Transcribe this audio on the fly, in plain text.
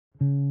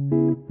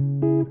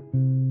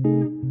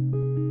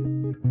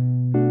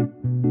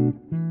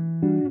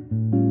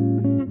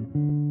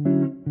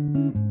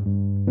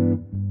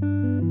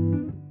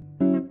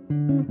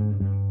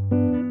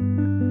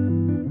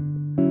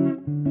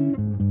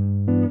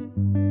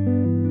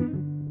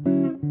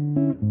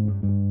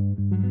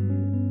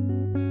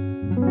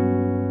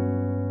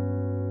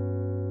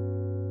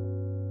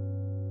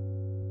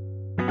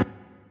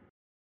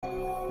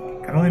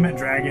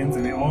dragons,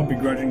 and they all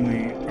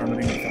begrudgingly are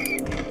letting me fuck.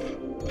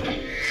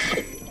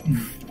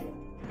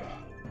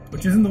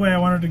 Which isn't the way I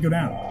wanted to go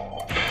down.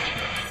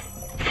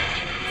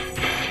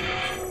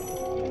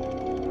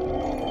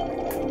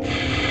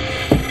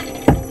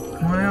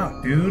 Come on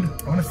out, dude.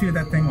 I want to see what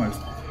that thing was.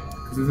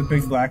 Because there's a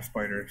big black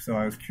spider, so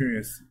I was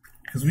curious.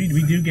 Because we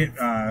do get,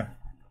 I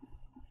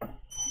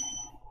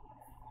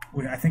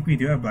think we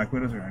do have black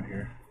widows around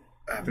here.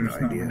 I have no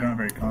idea. They're not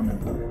very common.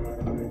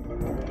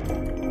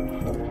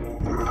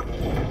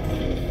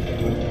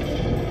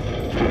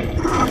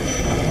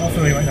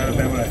 Also, he might not have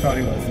been what I thought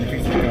he was. And if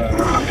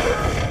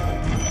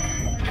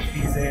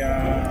he's a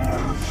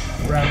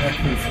brown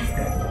recluse, he's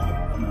dead.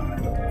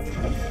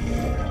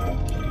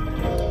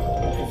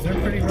 Because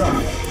they're pretty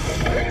rough.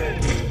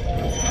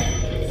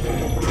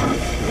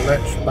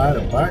 Let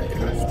spider bite,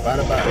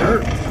 spider bite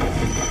hurt.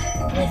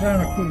 Well, brown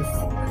recluse, I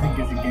think,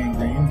 gives you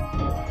gangrene.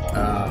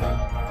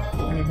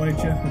 It'll bite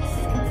you, which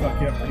can fuck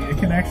you up pretty. It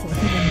can actually, I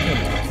think it can kill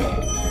you. So.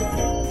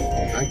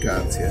 I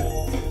got you.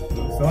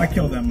 So I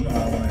kill them when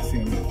I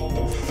see them.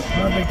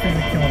 Not a big thing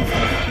to kill them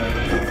first, but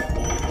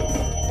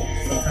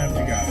sometimes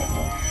you got it.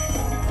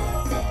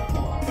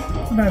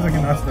 Sometimes like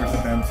an us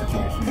versus them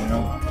situation, you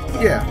know?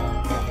 Yeah.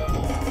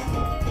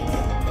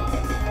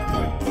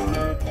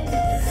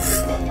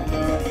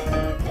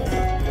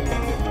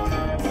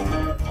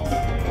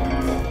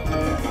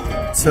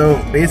 So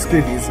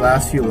basically these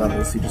last few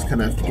levels you just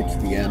kind of have to get to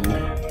the end.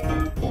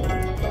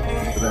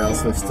 But I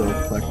also still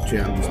collect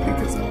gems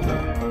because I'm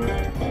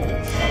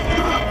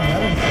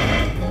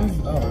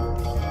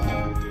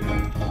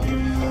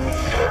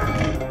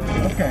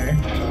okay.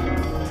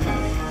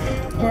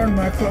 Burn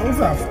my clothes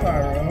off,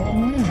 Spyro.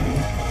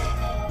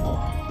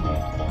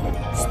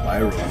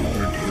 Spyro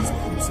burned his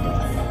clothes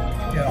off.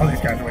 Yeah, all these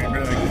guys are waiting for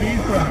like,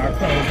 please burn our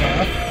clothes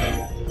off.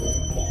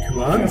 Come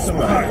on,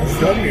 Spyro.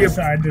 Show me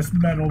inside this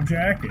metal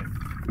jacket.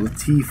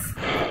 Latif.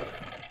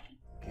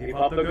 Keep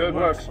up the good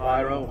work,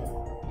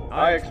 Spyro.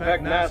 I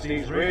expect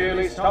Gnasty's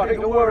really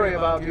starting to worry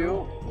about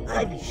you.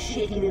 I'd be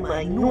shaking in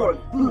my Gnorc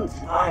boots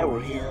if I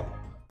were him.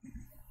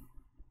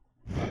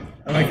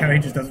 I like how he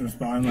just doesn't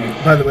respond.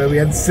 Like, by the way, we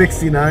had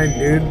 69,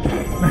 dude.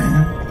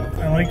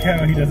 I like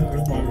how he doesn't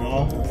respond at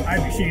all.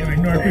 I'd be shaking my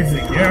Gnorc boots.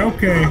 Like, yeah,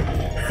 okay.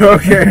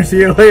 Okay, see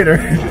you later.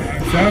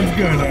 Sounds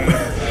good.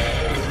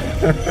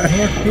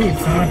 Gnorc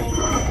boots, huh?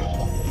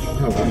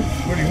 Oh,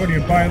 Where do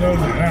you buy those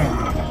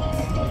now?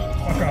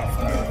 Fuck off,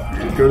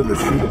 Spyro. Go to the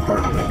shoe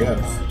department, I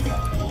guess.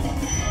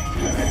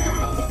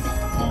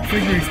 I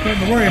figure he's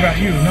starting to worry about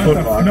you,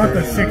 not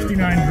the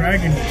 69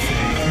 dragons.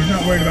 He's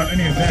not worried about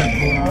any of them.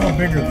 They're all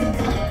bigger than you.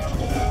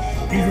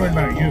 He's worried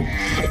about you.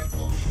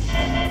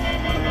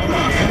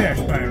 Hey there,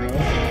 Spyro.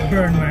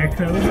 Burn my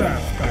clothes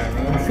off,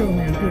 Spyro. Show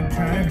me a good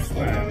time,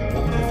 Spyro.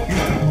 He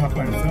took him off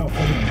by himself,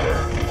 wasn't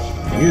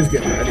he? He was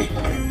getting ready.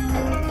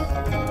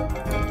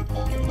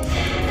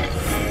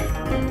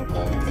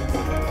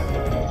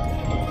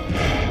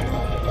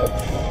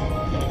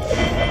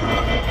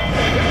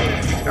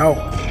 Oh.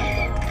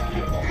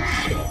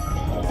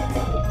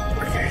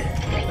 Okay.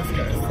 This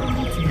guy's from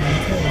the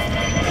Teenage Mutant.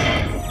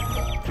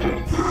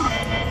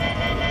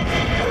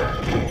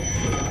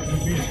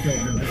 We just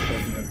killed him. This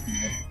doesn't have to.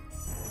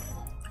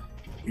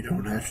 You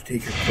don't have to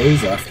take your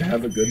clothes off to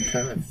have a good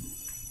time.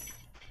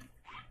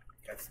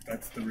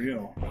 That's the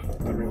real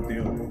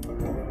deal.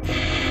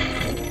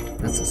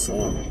 That's a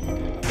song.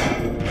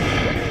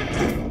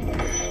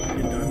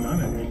 Get done on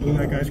it. You blew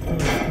that guy's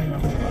clothes clean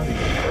off his body.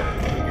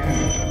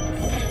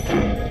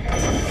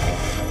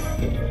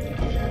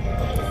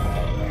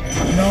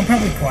 You know, I'm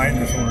probably quiet in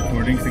this whole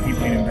recording because I keep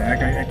leaning back.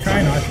 I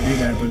try not to do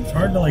that, but it's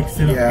hard to like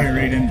sit up here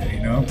right into it,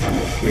 you know?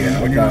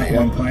 Yeah, when you're not the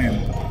one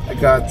playing. I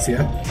got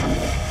ya.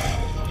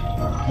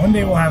 One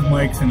day we'll have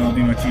mics and it'll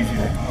be much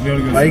easier. I'll be able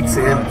to go mics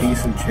and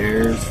decent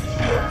chairs.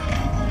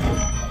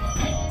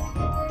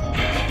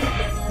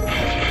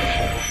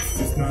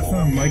 It's not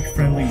a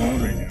mic-friendly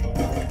mode right now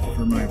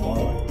for my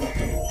wallet.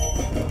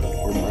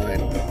 Or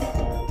mine.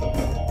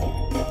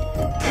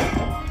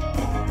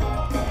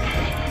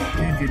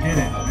 Dude, you did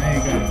it. Now you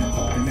got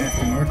the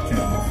Gnasty Gnorc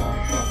gems.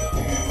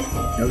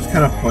 That was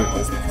kind of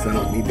pointless because I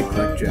don't need to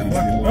collect gems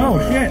anymore. Oh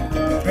shit!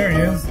 There he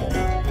is.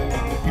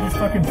 He just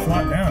fucking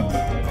flopped down.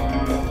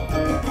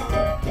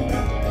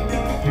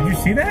 Did you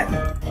see that?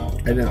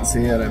 I didn't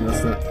see it, I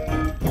missed it.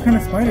 What kind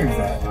of spider is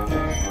that?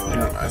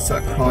 No, I saw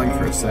it crawling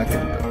for a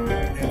second. But...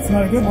 It's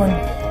not a good one.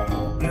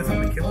 You got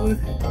something to kill it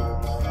with?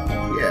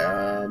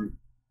 Yeah.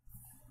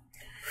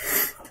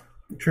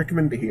 Trick him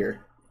into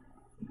here.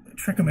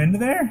 Trick him into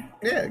there?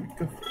 Yeah,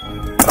 go.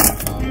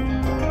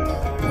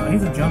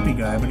 He's a jumpy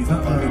guy, but he's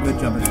not one of the good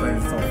jumping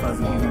spiders. It's all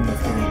fuzzy. He's one of the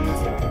scary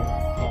ones.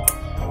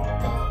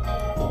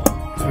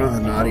 It's one of the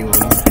naughty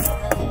ones.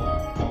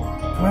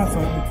 Come out so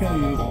I can kill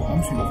you.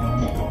 I'm shooting him.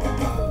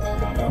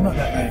 I'm not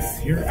that nice.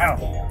 You're out.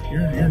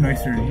 You're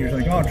nicer. You're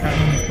like, oh, trap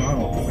him in this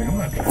bottle. I was like, I'm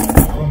not trapping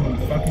this bottle. I'm a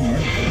fucking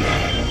murderer.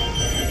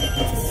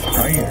 It's a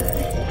spider.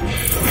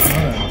 It's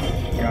not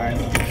a guy.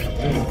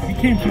 He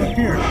came from up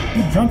here.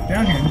 He jumped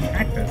down here and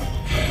attacked us.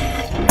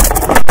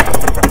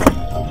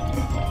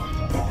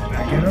 Did I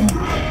get him?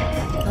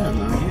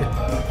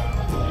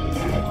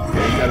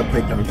 gotta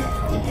play Donkey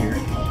Kong here.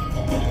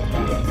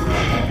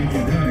 Dude,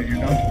 you're doing it. You're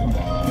Donkey Kong.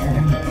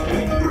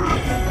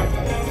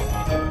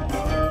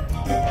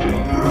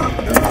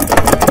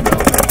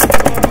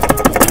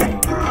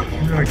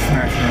 You're like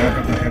smashing right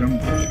up to hit him.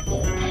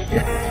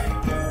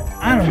 Yeah.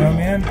 I don't know,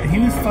 man. He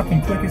was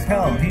fucking quick as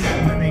hell. He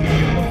didn't let me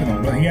even look at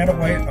him. But he had a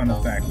white on his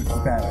back, which is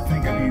bad. I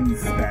think this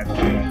is bad.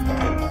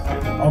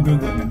 I'll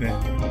Google it in a bit.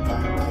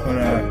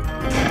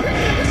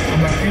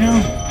 But, you know,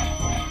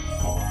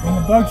 when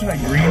the bugs are like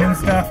green and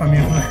stuff, I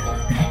mean,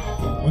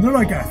 when they're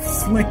like a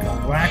slick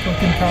black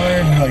looking color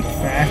and they're like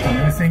fast and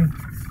everything,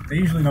 they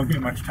usually don't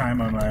get much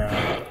time on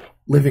my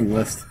living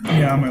list.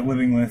 Yeah, on my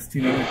living list.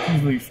 You know, it's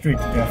usually straight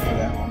to death for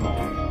that one.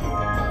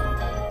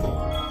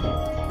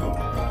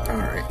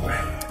 Alright, I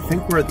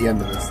think we're at the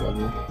end of this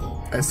level.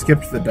 I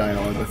skipped the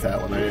dialogue with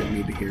that one. I didn't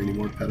need to hear any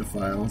more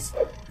pedophiles.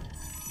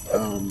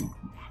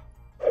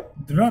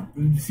 They're not.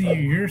 See,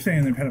 you're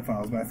saying they're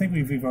pedophiles, but I think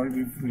we've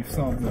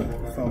solved the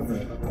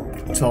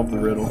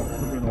riddle.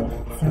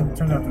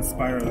 Turns out that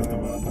Spyro is the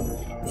one.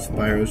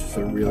 Spyro's just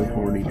a really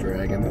horny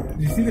dragon.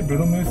 Did you see that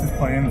Brittle Moose is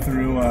playing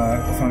through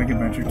Sonic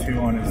Adventure 2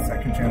 on his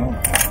second channel?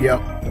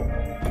 Yep.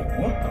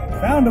 Whoop,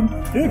 found him,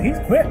 dude. He's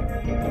quick.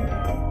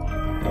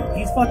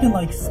 He's fucking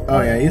like.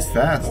 Oh yeah, he's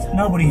fast.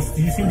 No, but did you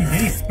see what he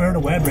did? He spurred a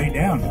web right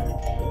down.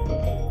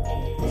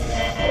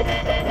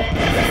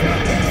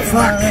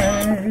 Fuck.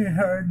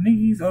 Her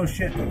knees. Oh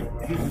shit.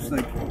 He's just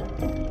like.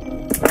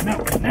 No.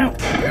 Now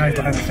he's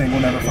behind the thing.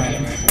 We'll never find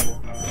him.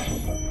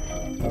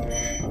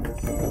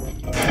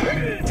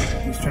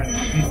 He's trying to.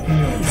 He's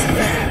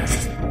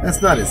fast.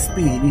 That's not his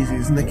speed. He's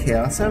using the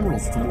Chaos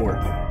Emeralds to warp.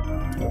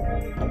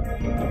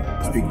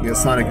 Speaking of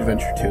Sonic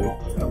Adventure 2.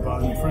 It's gonna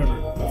bother me forever.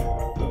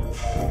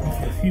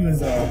 He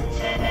was little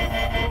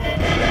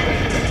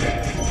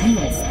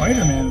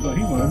Spider-Man is what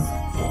he was.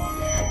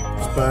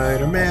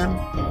 Spider-Man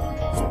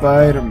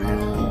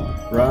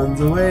runs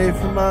away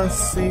from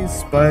us. He's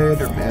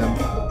Spider-Man.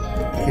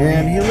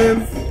 Can he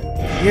live?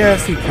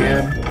 Yes, he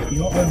can. He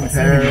won't let me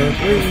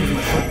Terribly.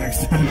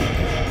 next time.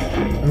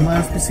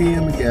 Unless we see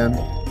him again.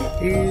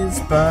 He's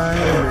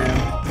Spider-Man.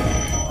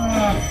 I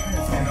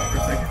gotta stand up for a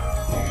second.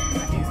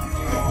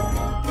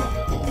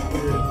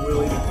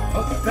 Willie.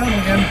 Oh, found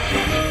him again.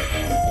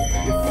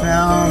 You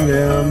found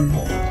him.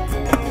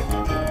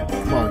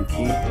 Come on,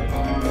 Keith.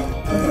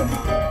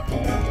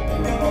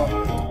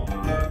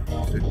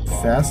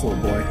 Fast little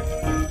boy.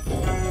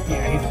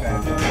 Yeah, he's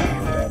bad.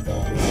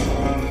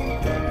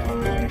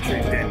 Make sure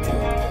he's dead too.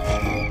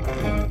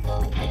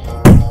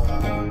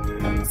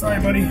 Sorry,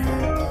 buddy.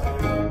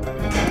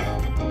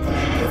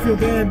 I feel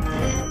bad.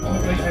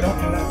 Wait, I don't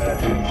feel that bad.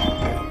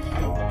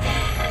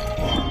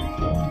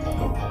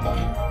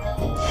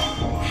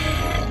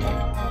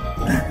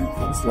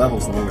 This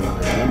level's longer than I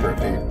remember it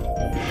being.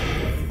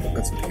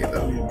 That's okay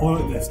though. We'll blow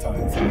it this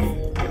time.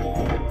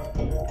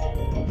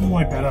 We'll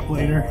wipe that up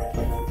later.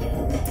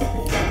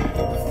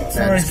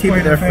 Sorry, just keep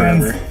it there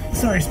forever.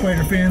 Sorry,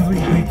 Spider fans. We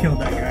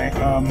killed that guy.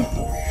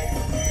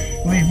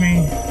 Believe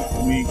me,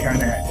 we kind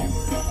of had to.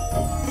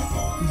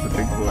 He's a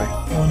big boy.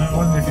 Well, no, I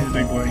wasn't just he's a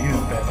big boy. He was a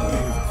bad boy.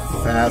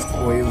 Fast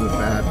boy. He was a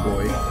bad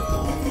boy.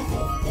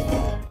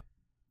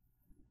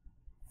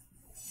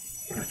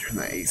 I'm gonna turn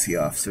that AC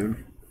off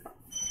soon.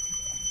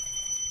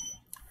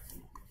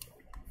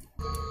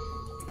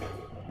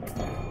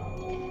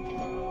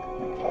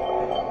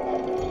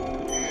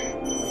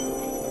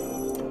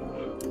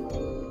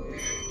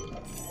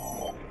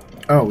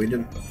 Oh, we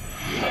didn't.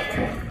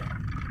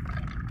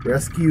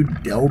 Rescue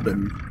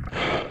Delbin.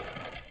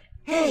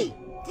 Hey,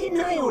 didn't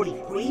I already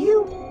free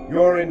you?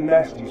 You're in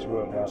Gnasty's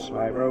world now,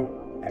 Spyro,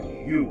 and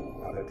you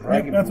are the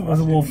dragon. That's what was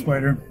a wolf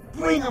spider.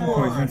 Bring him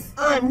on. Poisonous.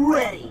 I'm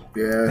ready.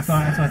 Yeah. That's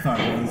what I thought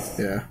it was.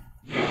 Yeah.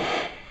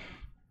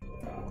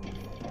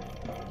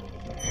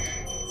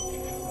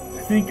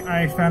 I think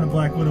I found a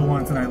Black Widow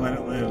once and I let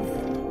it live.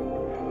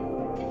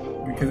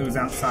 Because it was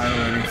outside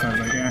already, so I was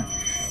like, yeah.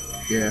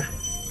 Yeah.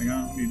 Like, I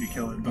don't need to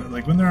kill it. But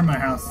like when they're in my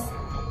house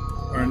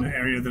or in the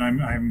area that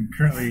I'm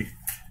currently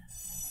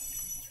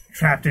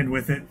trapped in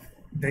with it,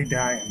 they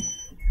die. And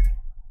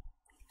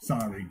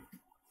sorry.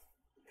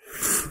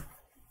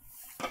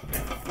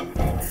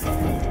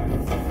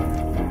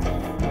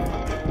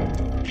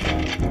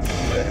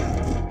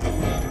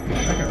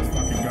 That guy's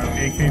fucking got an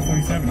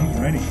AK-47. He's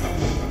ready.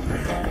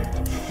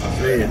 He's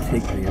ready to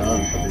take me on,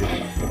 dude.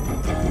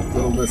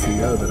 Little does he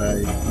know that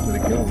I'm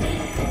gonna kill him.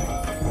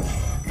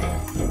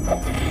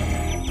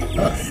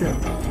 Oh shit.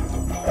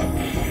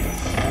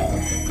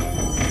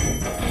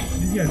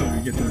 These guys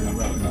better get their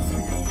weapons.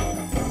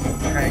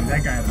 Hang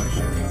that guy out of the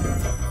shit.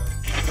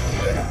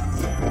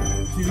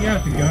 See, the guy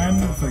with the gun,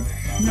 it's like,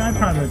 you know, I'd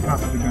probably pop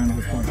up the gun at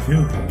this point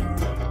too.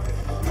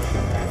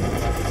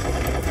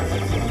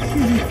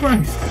 Jesus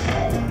Christ.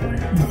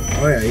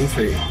 Oh yeah, he's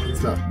ready.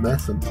 He's not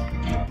messing.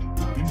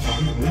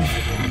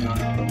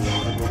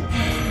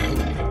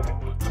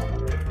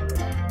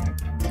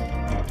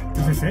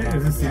 Is this it?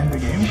 Is this the end of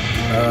the game?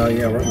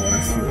 Yeah, we're in the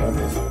last few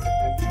levels.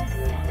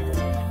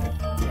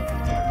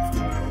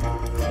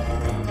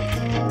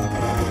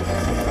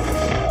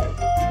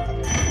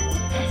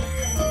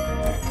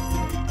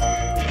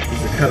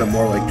 kind of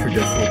more like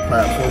traditional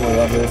platformer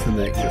levels, and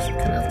they just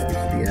kind of have to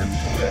get to the end.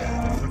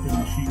 Fucking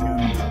machine gun.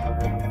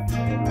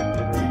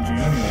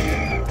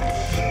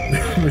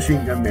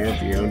 Machine Gun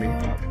Mangione.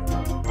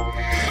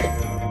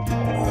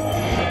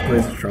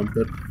 Plays the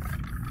trumpet.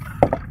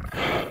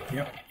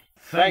 Yep.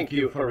 Thank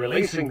you for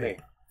releasing me.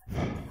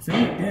 See?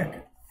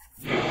 Dick.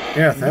 Yeah,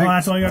 Well, thanks.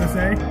 that's all you gotta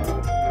say?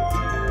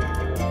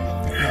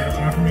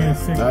 Offer me a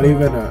sick Not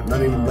even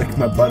lick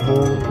my butthole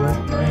a little bit.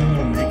 Not even a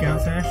little makeout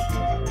sesh?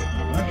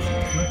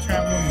 Let's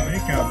have a little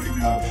makeout right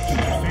now.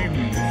 Since you're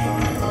saving me. I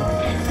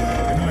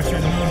know I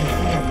should have known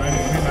before, but I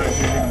didn't realize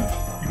you were gonna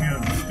get me out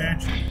of the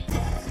statue.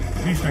 The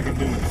least I could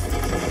do is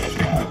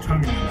stick my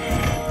tongue in your mouth.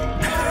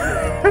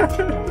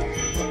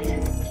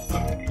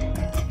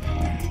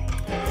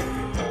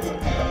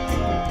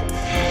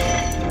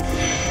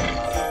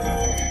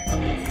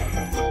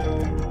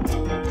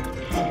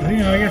 But, you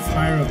know, I guess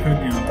Spyro could,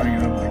 you know, bring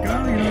it up like,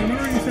 oh, you know,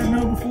 remember you said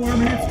no before?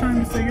 Maybe it's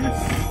time to say yes.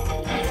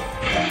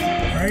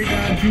 Right,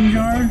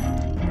 Jinjar?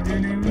 Whatever your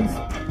name is?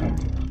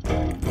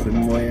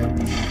 Simwam.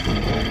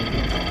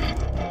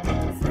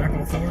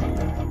 Fracklethorpe?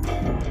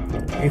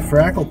 Hey,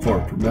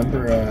 Fracklethorpe,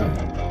 remember,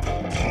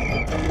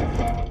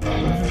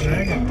 Where's the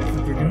dragon? What's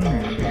what you're doing here?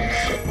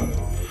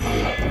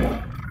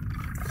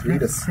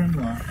 read us.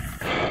 Grimlock.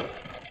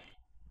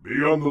 Be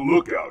on the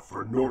lookout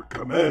for Gnorc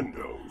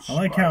commandos. I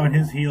like how in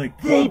his, he like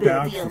They popped better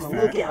out. be on She's the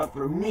fat. lookout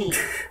for me.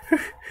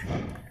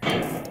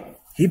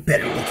 He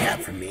better look out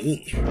for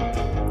me.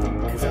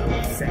 Because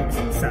I'm sex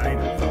inside.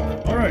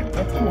 Alright,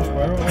 that's cool,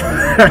 Spyro.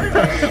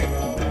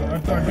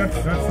 That's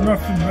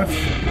enough from that.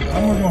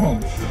 I'm gonna go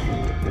home.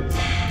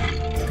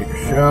 Take a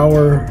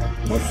shower,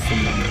 watch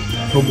some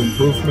home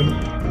improvement.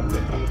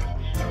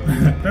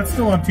 That's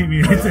still on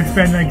TV. It's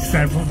been like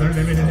several. They've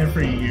been in there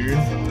for years.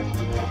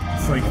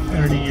 It's like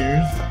 30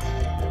 years.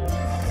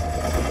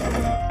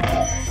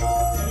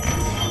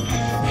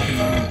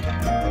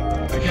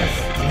 I guess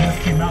when this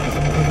came out, it was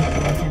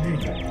on TV.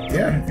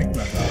 Yeah. I didn't think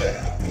about that.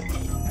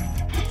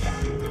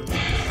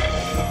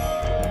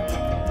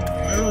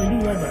 I really do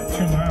like that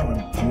Tim Allen.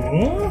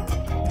 Whoa?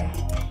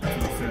 That's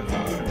what it says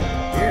on the show.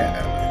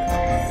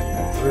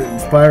 Yeah. And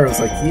Spyro's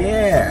like,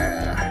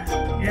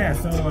 yeah. Yeah,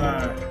 so,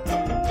 about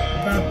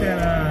that,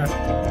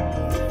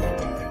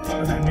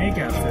 that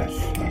makeout fish.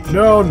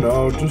 No,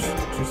 just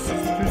Just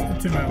the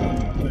Tim Allen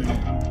thing.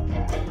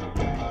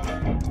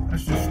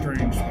 That's just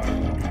strange,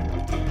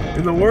 Spyro.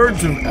 in the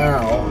words of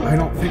Al, I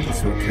don't think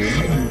so,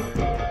 Tim.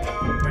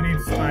 My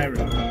name's Spyro.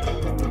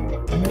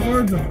 In the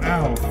words of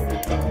Alf,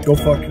 Go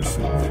fuck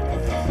yourself.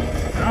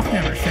 Alf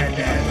never said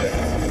that.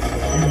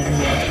 You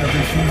watch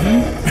every season.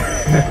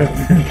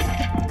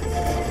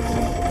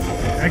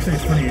 Actually,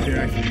 it's funny you did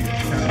actually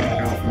sound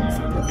like Alf when you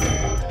said that.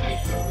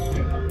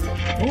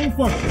 Oh,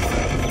 fuck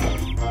yourself.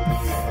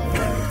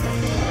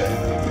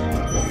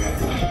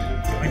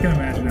 I can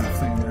imagine Alf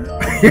saying that.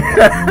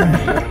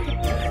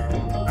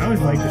 I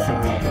always like the show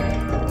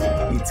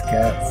Alf. Eats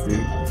cats, dude.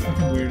 It's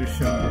fucking weirdest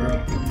show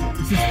ever.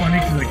 It's just funny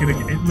because like,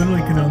 it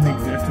literally could only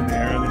exist in the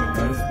era that it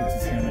does,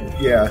 which is kind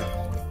of... Yeah.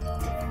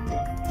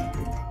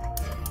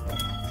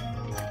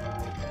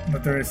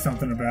 But there is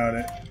something about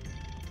it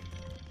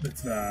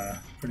that's,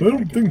 pretty I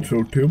don't think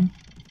so, Tim.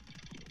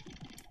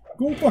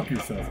 Go fuck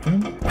yourself,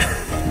 Tim.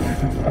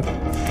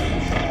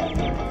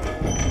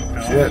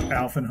 Shit.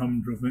 Alf and Home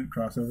Improvement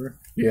crossover.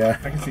 Yeah.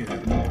 I can see it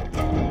happening.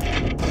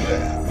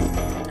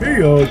 Hey,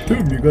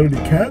 Tim, you got any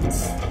cats?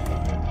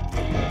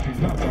 He's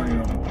not Barney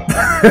Rubble.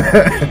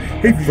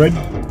 Hey, Fred,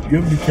 you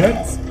have any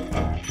cats?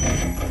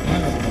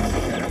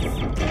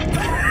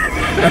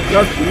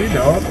 Not you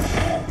know. I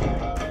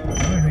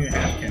don't think they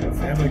have cats.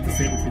 They have like the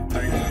saber-tooth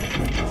tiger.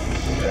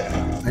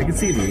 I can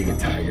see him eating a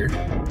tiger.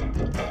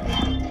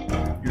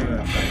 You're a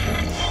tiger.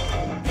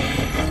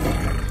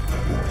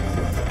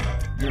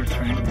 You're a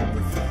triangle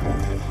with...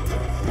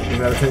 Is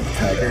that a type of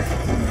tiger?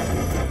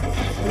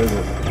 What is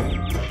it?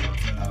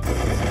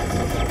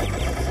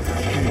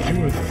 Dude,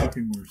 you were the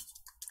fucking worst.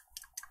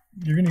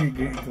 You're gonna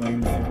get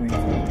claims for things.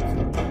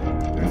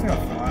 There's like a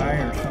fly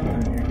or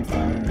something here. He's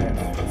flying in your head.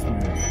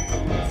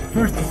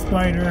 First a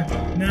spider,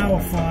 now a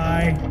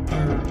fly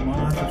or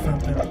moth or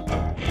something.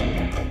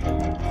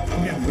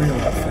 I'm getting real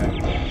upset.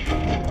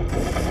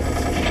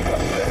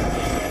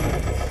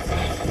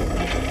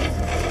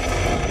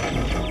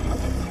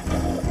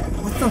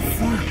 What the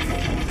fuck?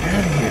 Get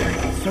out of here.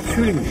 Stop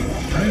shooting me. I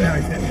don't know how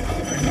he's hitting it.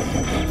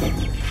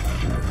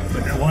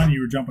 But that one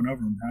you were jumping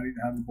over him. How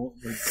did the bullet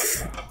work?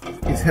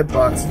 These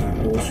hitboxes are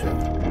bullshit.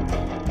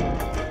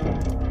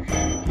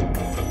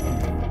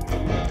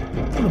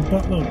 What a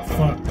buttload of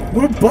fuck.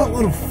 What a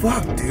buttload of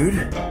fuck,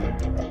 dude.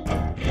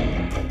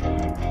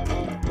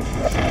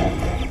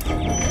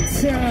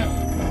 Shut.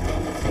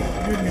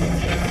 You're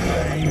gonna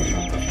die.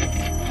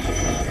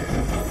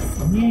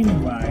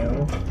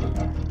 Meanwhile,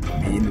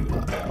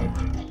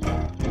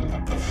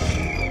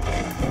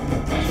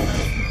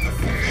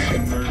 I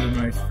murder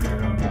my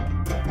Spyro.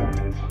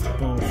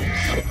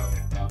 Bullshit.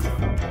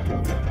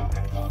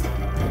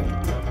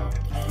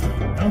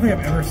 I don't don't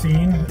think I've ever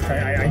seen.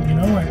 I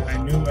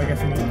knew. I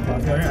guess I knew it was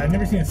possible. I've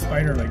never seen a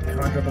spider like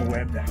conjure up a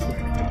web that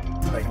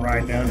quick, like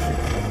ride down shit.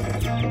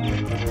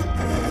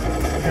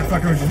 That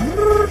fucker was just.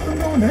 I'm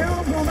going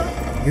down. I'm going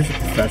down. He's a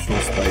professional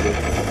spider.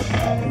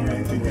 Yeah,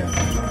 I think yeah.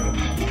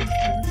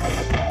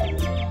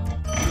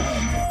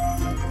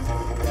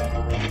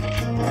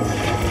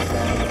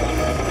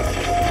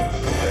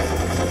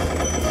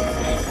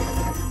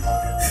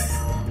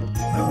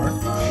 That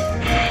worked.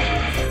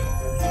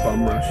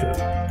 Bum rush it.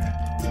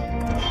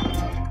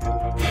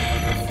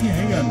 Yeah,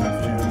 he got enough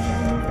gems.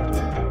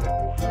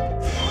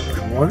 I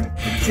want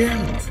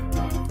gems.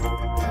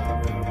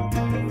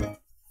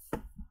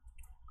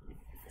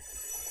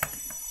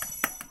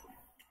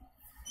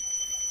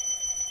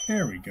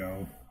 There we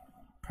go.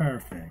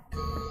 Perfect.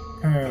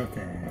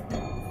 Perfect.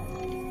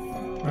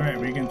 Alright,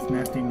 we against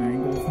Gnasty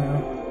Gnorc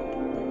now?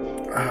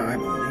 I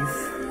believe.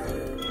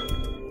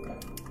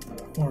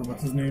 Or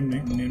what's his name?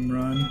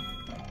 Nimrod?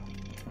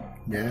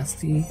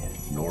 Gnasty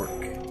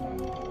Gnorc.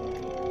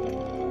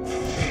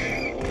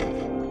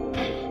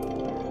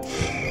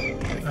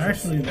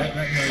 Actually, that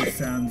noise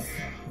sounds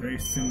very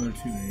similar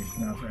to a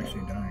mouth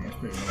actually dying. It's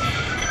pretty good.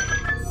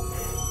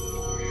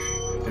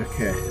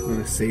 Okay, I'm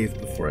gonna save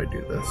before I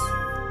do this.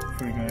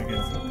 Before we go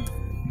against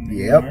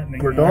Yep,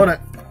 we're doing it.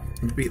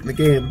 We're beating the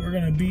game. We're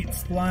gonna beat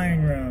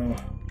Spyro.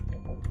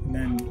 And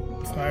then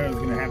Spyro's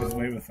gonna have his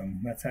way with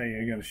him. That's how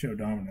you gotta show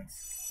dominance.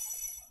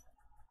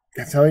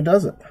 That's how he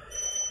does it.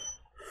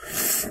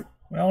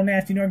 Well,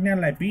 Gnasty Gnorc, now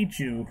that I beat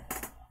you.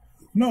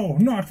 No,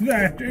 not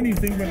that.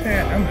 Anything but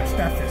that. I'm gonna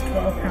stuff this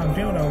 12-pound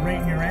dildo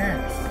right in your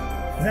ass.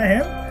 Is that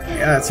him?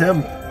 Yeah, it's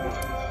him. Oh,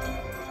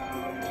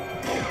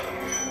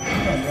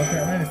 look at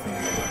that medicine.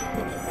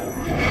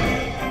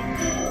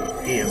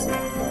 He is.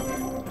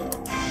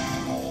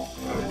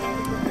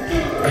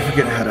 I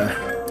forget how to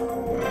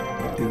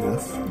do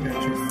this. You gotta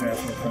chase his ass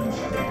with fun.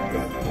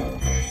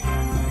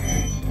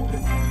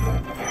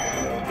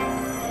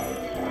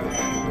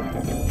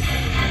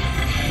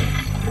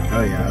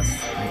 Oh yes,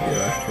 I do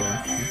actually.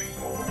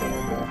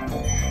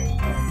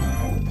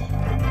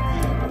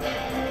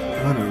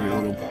 What a real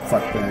little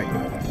fuckbag.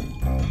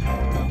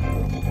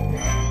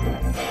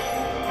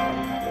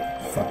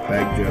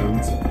 Fuckbag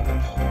Jones.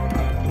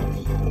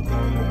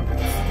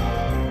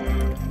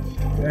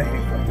 I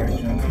hate Fuckbag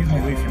Jones. He's my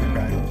least favorite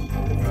guy.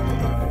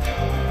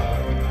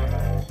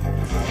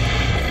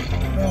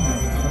 Oh my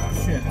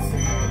shit.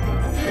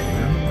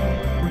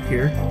 We're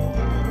here.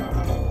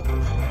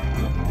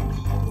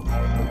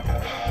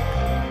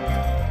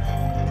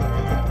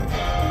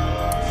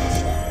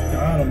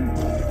 Got him.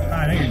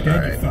 Ah, now you're dead,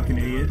 Alright. you fucking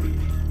idiot.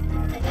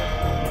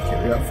 Okay,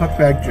 we got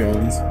Fuckbag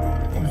Jones.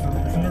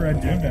 There's no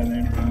red gem down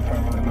there.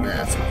 Nah,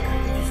 that's okay.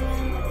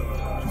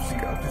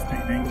 Just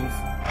paint angles.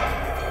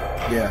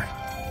 Yeah.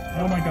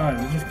 Oh my god,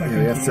 it's just like Yeah,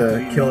 we have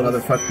to kill another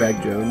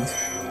Fuckbag Jones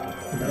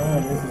Oh,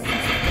 this is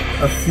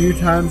a few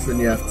times, then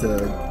you have to.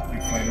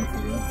 like fighting for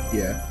real.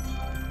 Yeah.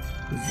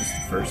 This is just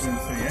the first So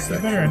yeah, you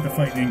section. better have to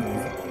fight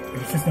angles.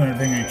 It's just another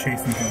thing where you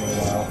chase them for a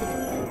little while.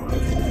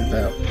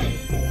 That.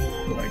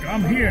 Like,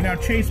 I'm here, now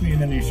chase me,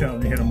 and then you shout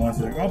and you hit a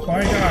monster. Like, oh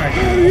my god.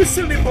 Oh, you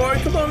silly boy,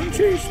 come on and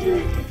chase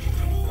me.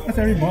 That's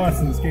every boss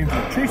in this game.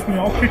 Like, chase me,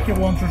 I'll kick you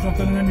once or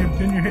something, and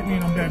then you hit me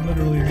and I'm dead,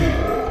 literally.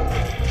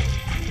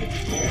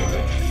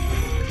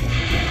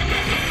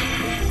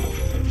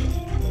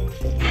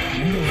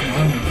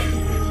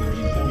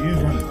 He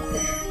is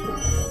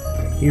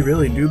running. He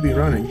really do be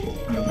running.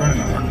 I'm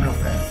running real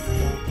fast.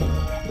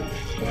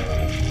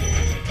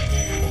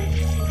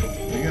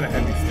 You got a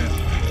heavy step.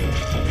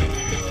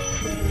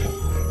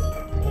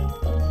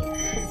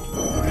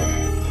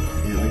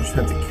 Yeah, we just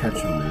have to catch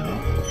him now.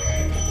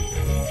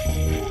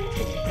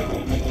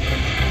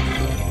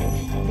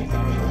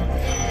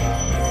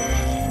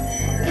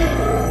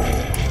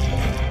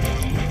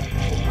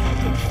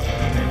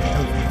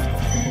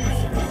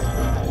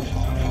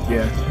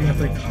 Yeah. You have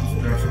to like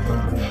concentration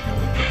buttons.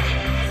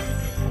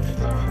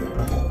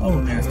 Oh,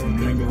 Gnasty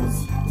Gnorc.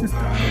 Just die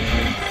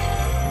already.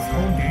 This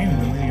whole game has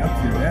been leading up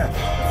to your death.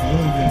 It's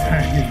literally the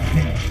entire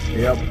game.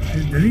 Yep.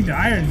 Did he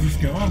die or did he just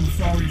go, I'm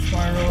sorry,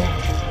 Spyro?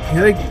 He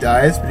like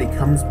dies, but he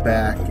comes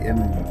back in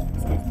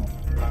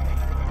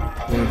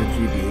one of the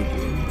GBA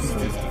games. So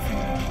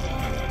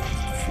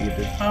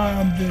defeated.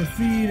 I'm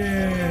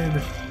defeated.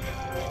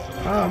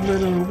 I'm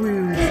in a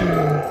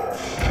wheelchair.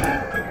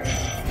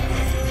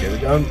 Okay, we're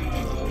done.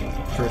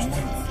 First.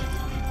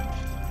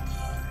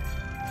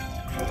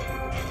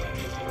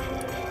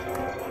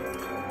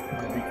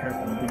 Be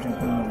careful, don't be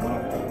jumping on the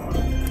wall.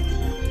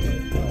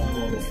 Oh,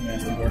 well, this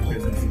Gnasty Gnorc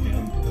business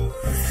again.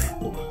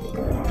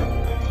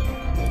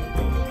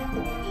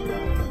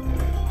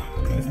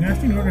 Is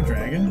Gnasty Gnorc a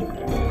dragon?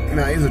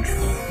 Nah, he's a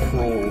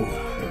troll.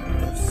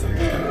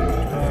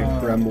 Like a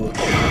gremlin.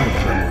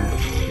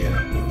 Yeah.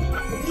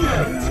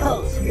 You're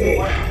toast,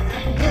 boy.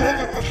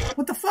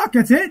 What the fuck?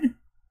 That's it?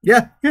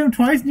 Yeah. Hit him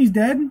twice and he's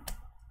dead?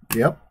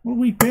 Yep. What a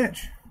weak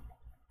bitch.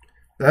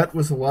 That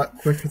was a lot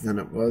quicker than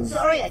it was.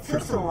 Sorry I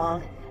took so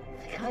long.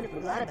 I kind of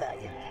forgot about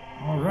you.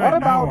 Alright, What now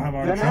about we'll have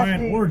our the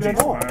giant Gnasty orgy,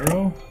 Gnorc?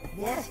 Spyro.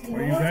 Gnasty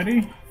Are you Gnorc?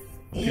 ready?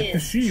 Get the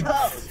sheep.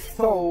 Toast.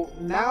 So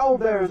now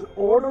there's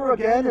order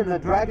again in the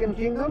Dragon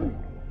Kingdom?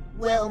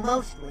 Well,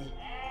 mostly.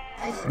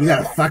 You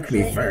gotta fuck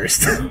me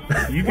first.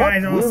 You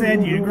guys all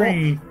said you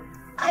agree.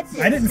 I'd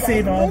say I didn't it's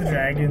save all the winner.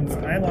 dragons.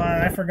 I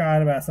lied. I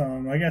forgot about some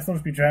of them. I guess they'll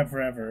just be trapped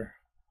forever.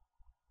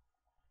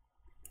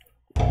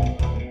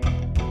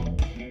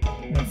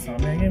 That's all,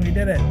 Megan. We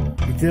did it.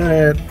 We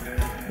did it.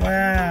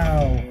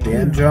 Wow.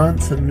 Dan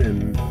Johnson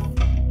and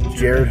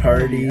Jared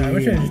Hardy. I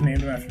wish I and just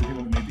named them after the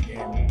people that made the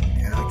game.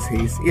 Alex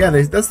Hayes. Yeah,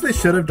 that's what they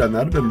should have done.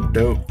 That'd have been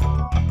dope.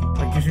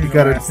 Like just use You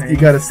the last gotta, name. you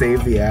gotta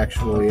save the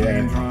actual,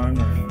 Andron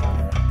or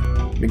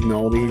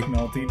McNulty,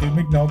 McNulty. Dude,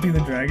 McNulty the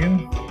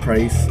dragon.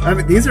 Price. I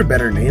mean, these are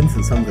better names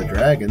than some of the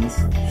dragons.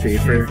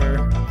 Schaefer,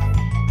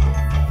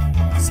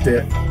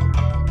 Stitt.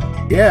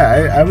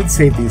 Yeah, I would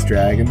save these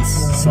dragons.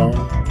 Song,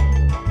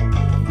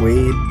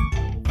 Wade.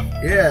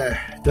 Yeah,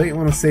 don't you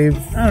want to save?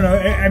 I don't know.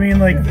 I mean,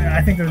 like,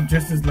 I think they're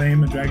just as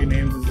lame of dragon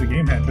names as the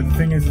game had. But the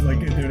thing is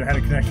like, it had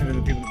a connection to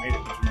the people that made it.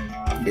 Which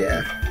made it.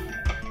 Yeah.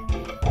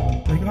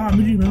 Like, oh,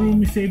 do you remember when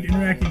we saved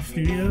Interactive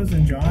Studios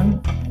and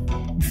John?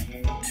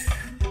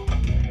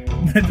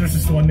 There's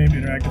just one named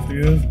Interactive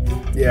Studios.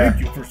 Yeah.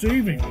 Thank you for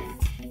saving me.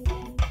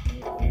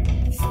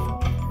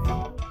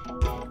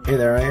 Hey,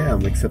 there I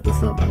am. Except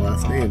it's not my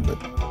last name, but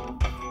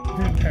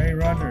Dude, Harry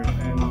Rogers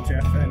and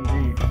Jeff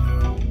NG.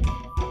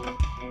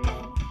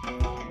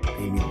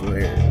 Amy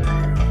Blair.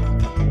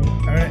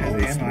 Alright, is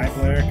it M.I.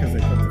 Blair? Because they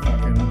put the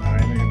fucking I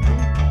in the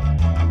thing.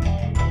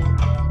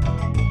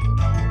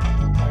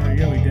 There we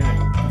go, we did it.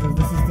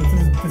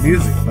 This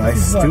Music by this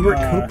is Stuart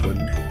what,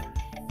 Copeland,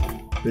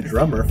 the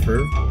drummer for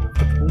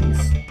the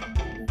Police.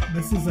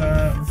 This is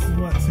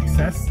what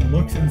success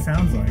looks and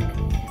sounds like.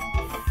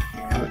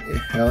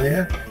 Hell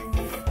yeah.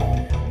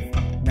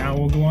 Now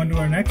we'll go on to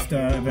our next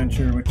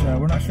adventure, which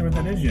we're not sure what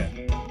that is yet.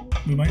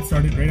 We might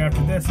start it right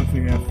after this if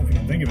we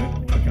can think of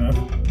it quick enough.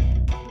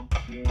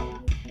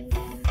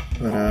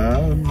 But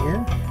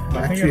yeah.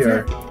 I think Actually,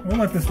 that's it. We'll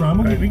let this run.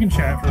 We can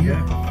chat for a bit.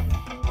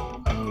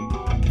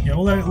 Yeah,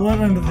 we'll let it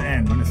run to the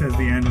end when it says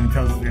the end and it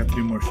tells us we have to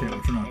do more shit,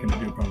 which we're not going to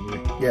do probably.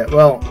 yeah.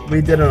 Well,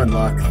 we didn't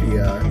unlock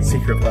the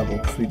secret level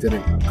because we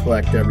didn't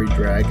collect every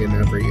dragon,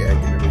 every egg,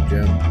 and every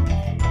gem,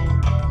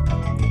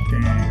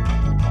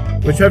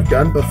 Dang. which I've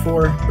done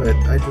before. But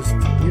I just,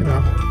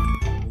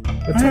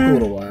 it took a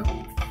little while.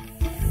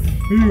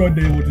 Maybe one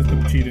day we'll just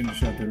cheat in to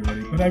shut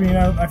everybody. But I mean,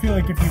 I feel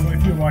like if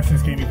you're watching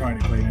this game, you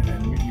probably played it,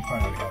 and you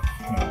probably already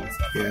have all this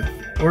stuff.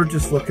 Yeah. Or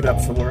just look it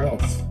up somewhere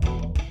else.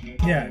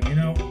 Yeah,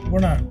 we're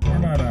not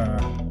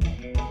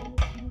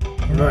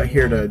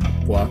here to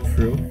walk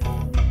through.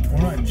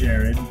 We're not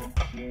Gerard. I'm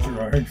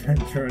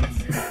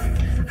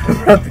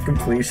not the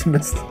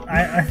completionist.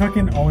 I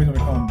fucking always want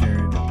to call him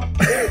Jared.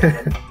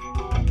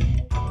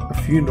 A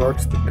few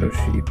Gnorcs, but no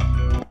sheep.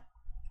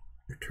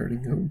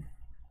 Returning home.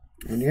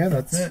 And yeah,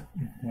 that's it.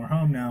 We're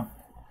home now.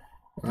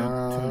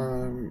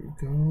 I'm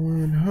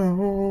going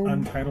home.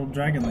 Untitled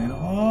Dragonland.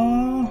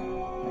 Oh.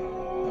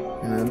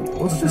 And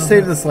let's just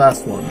save this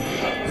last one.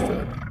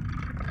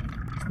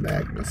 It's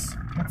Magnus.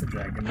 That's a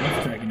dragon.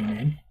 What's dragon you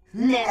mean?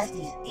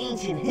 Gnasty's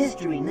ancient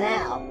history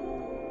now.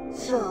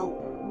 So,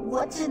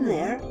 what's in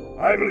there?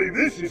 I believe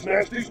this is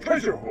Gnasty's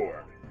treasure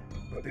hoard.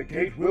 But the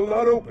gate will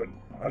not open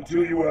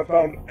until you have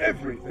found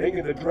everything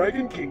in the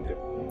Dragon Kingdom.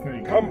 Very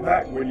good. Come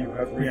back when you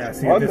have reached Yeah,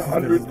 see,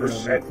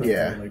 100%.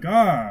 Yeah. Like,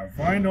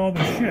 find all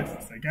the shit.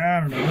 It's like, I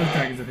don't know. Those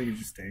dragons, I think,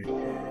 just stayed.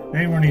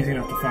 They weren't easy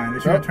enough to find. They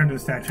should have turned to the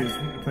statues,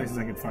 places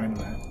I could find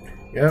them at.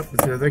 Yep,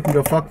 so they can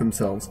go fuck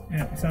themselves.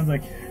 Yeah, it sounds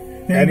like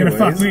they ain't gonna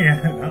fuck me.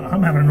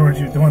 I'm having an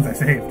orgy with the ones I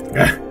saved.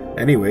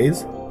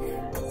 Anyways,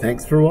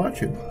 thanks for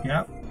watching.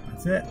 Yep,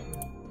 that's it.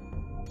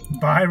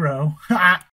 Spyro.